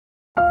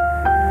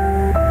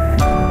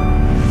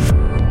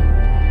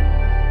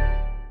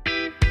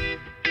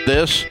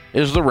This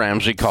is the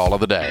Ramsey Call of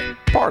the Day,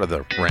 part of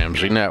the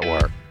Ramsey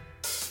Network.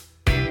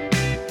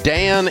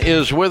 Dan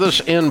is with us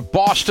in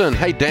Boston.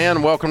 Hey,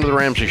 Dan, welcome to the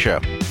Ramsey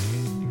Show.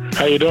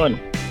 How you doing?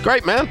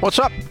 Great, man. What's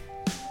up?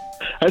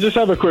 I just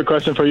have a quick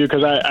question for you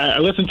because I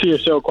listen to your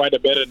show quite a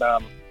bit.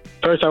 And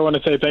first, I want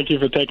to say thank you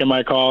for taking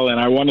my call. And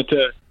I wanted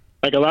to,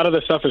 a lot of the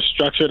stuff is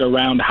structured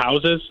around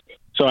houses.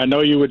 So I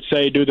know you would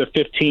say do the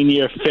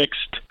 15-year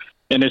fixed,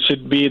 and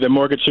the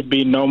mortgage should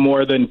be no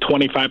more than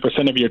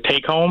 25% of your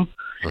take home.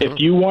 Mm-hmm.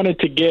 If you wanted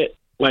to get,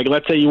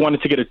 let's say you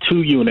wanted to get a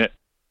 2-unit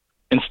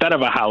instead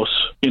of a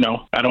house,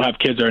 I don't have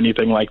kids or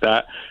anything like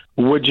that.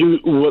 Would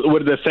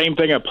the same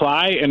thing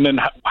apply? And then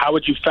how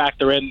would you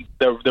factor in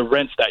the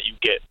rents that you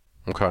get?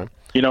 Okay.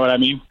 You know what I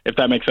mean? If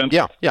that makes sense?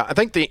 Yeah. I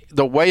think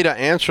the way to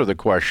answer the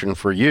question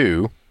for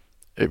you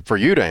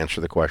to answer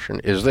the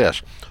question is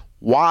this.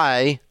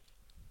 Why,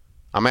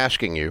 I'm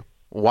asking you,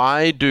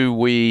 why do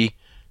we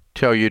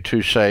tell you to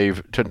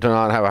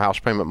not have a house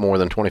payment more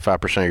than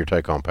 25% of your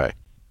take-home pay?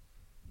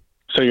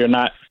 So you're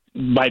not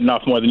biting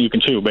off more than you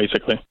can chew,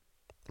 basically.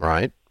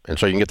 Right. And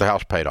so you can get the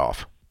house paid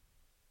off.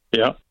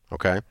 Yeah.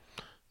 Okay.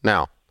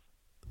 Now,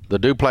 the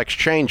duplex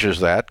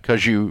changes that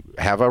because you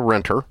have a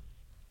renter,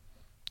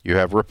 you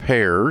have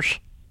repairs,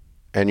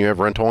 and you have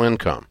rental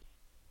income.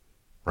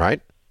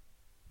 Right?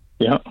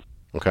 Yeah.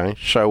 Okay.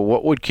 So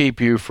what would keep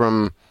you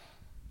from,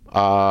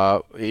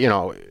 what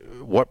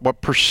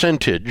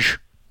percentage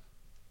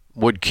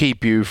would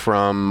keep you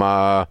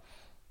from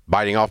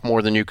biting off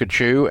more than you could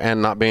chew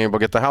and not being able to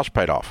get the house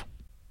paid off?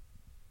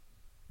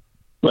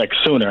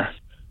 Sooner.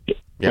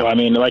 Yeah. Well, I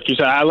mean, like you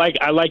said, I like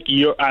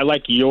your.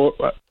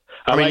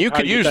 You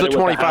could use the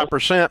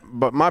 25%,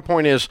 but my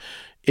point is,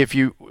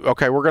 we're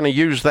going to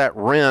use that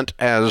rent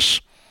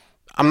as,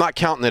 I'm not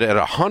counting it at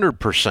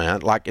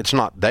 100%, like it's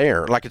not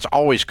there, like it's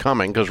always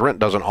coming, because rent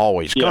doesn't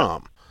always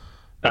come.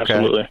 Okay?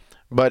 Absolutely.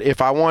 But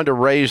if I wanted to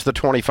raise the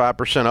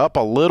 25% up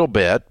a little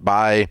bit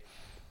by,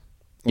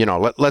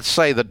 let's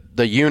say that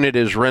the unit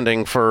is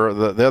renting for,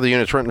 the other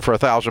unit's renting for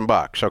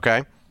 $1,000,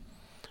 okay?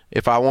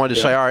 If I wanted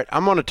to say, all right,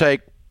 I'm going to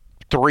take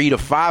 $300 to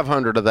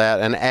 $500 of that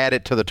and add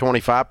it to the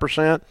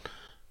 25%,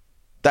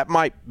 that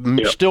might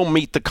still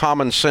meet the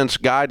common sense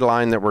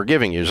guideline that we're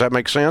giving you. Does that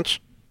make sense?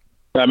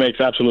 That makes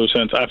absolute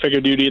sense. I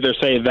figured you'd either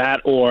say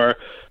that or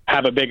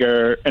have a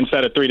bigger,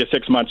 instead of 3 to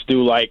 6 months,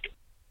 do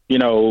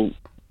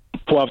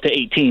 12 to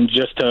 18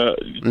 just to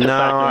no,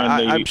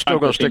 I'm still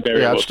going to stick.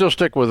 Yeah, I'd still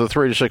stick with the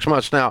 3 to 6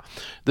 months. Now,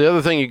 the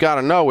other thing you got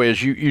to know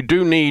is you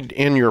do need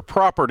in your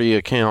property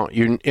account,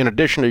 in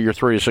addition to your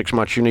 3 to 6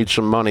 months, you need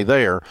some money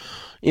there.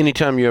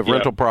 Anytime you have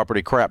rental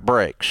property, crap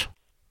breaks.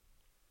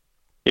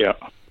 Yeah.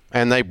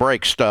 And they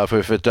break stuff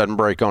if it doesn't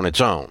break on its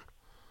own.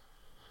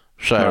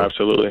 So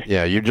absolutely.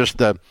 Yeah, you're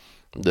just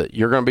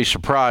you're going to be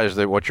surprised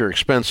at what your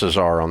expenses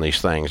are on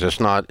these things. It's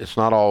not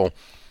all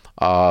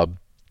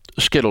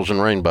Skittles and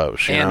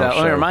rainbows.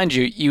 Let me remind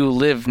you, you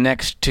live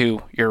next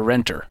to your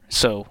renter,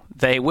 so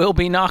they will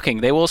be knocking.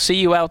 They will see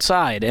you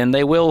outside, and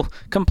they will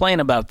complain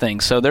about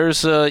things. So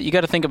there's you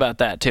got to think about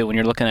that too when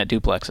you're looking at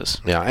duplexes.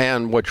 Yeah,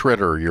 and which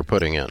renter you're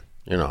putting in.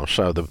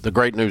 So the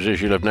great news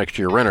is you live next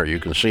to your renter. You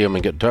can see them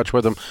and get in touch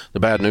with them. The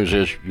bad news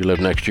is you live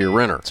next to your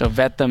renter. So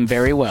vet them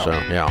very well. So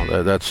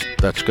yeah,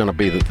 that's going to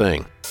be the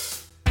thing.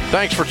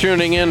 Thanks for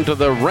tuning in to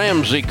the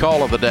Ramsey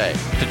Call of the Day.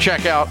 To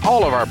check out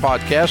all of our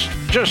podcasts,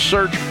 just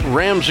search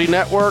Ramsey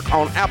Network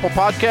on Apple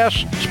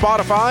Podcasts,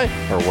 Spotify,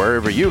 or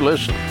wherever you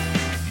listen.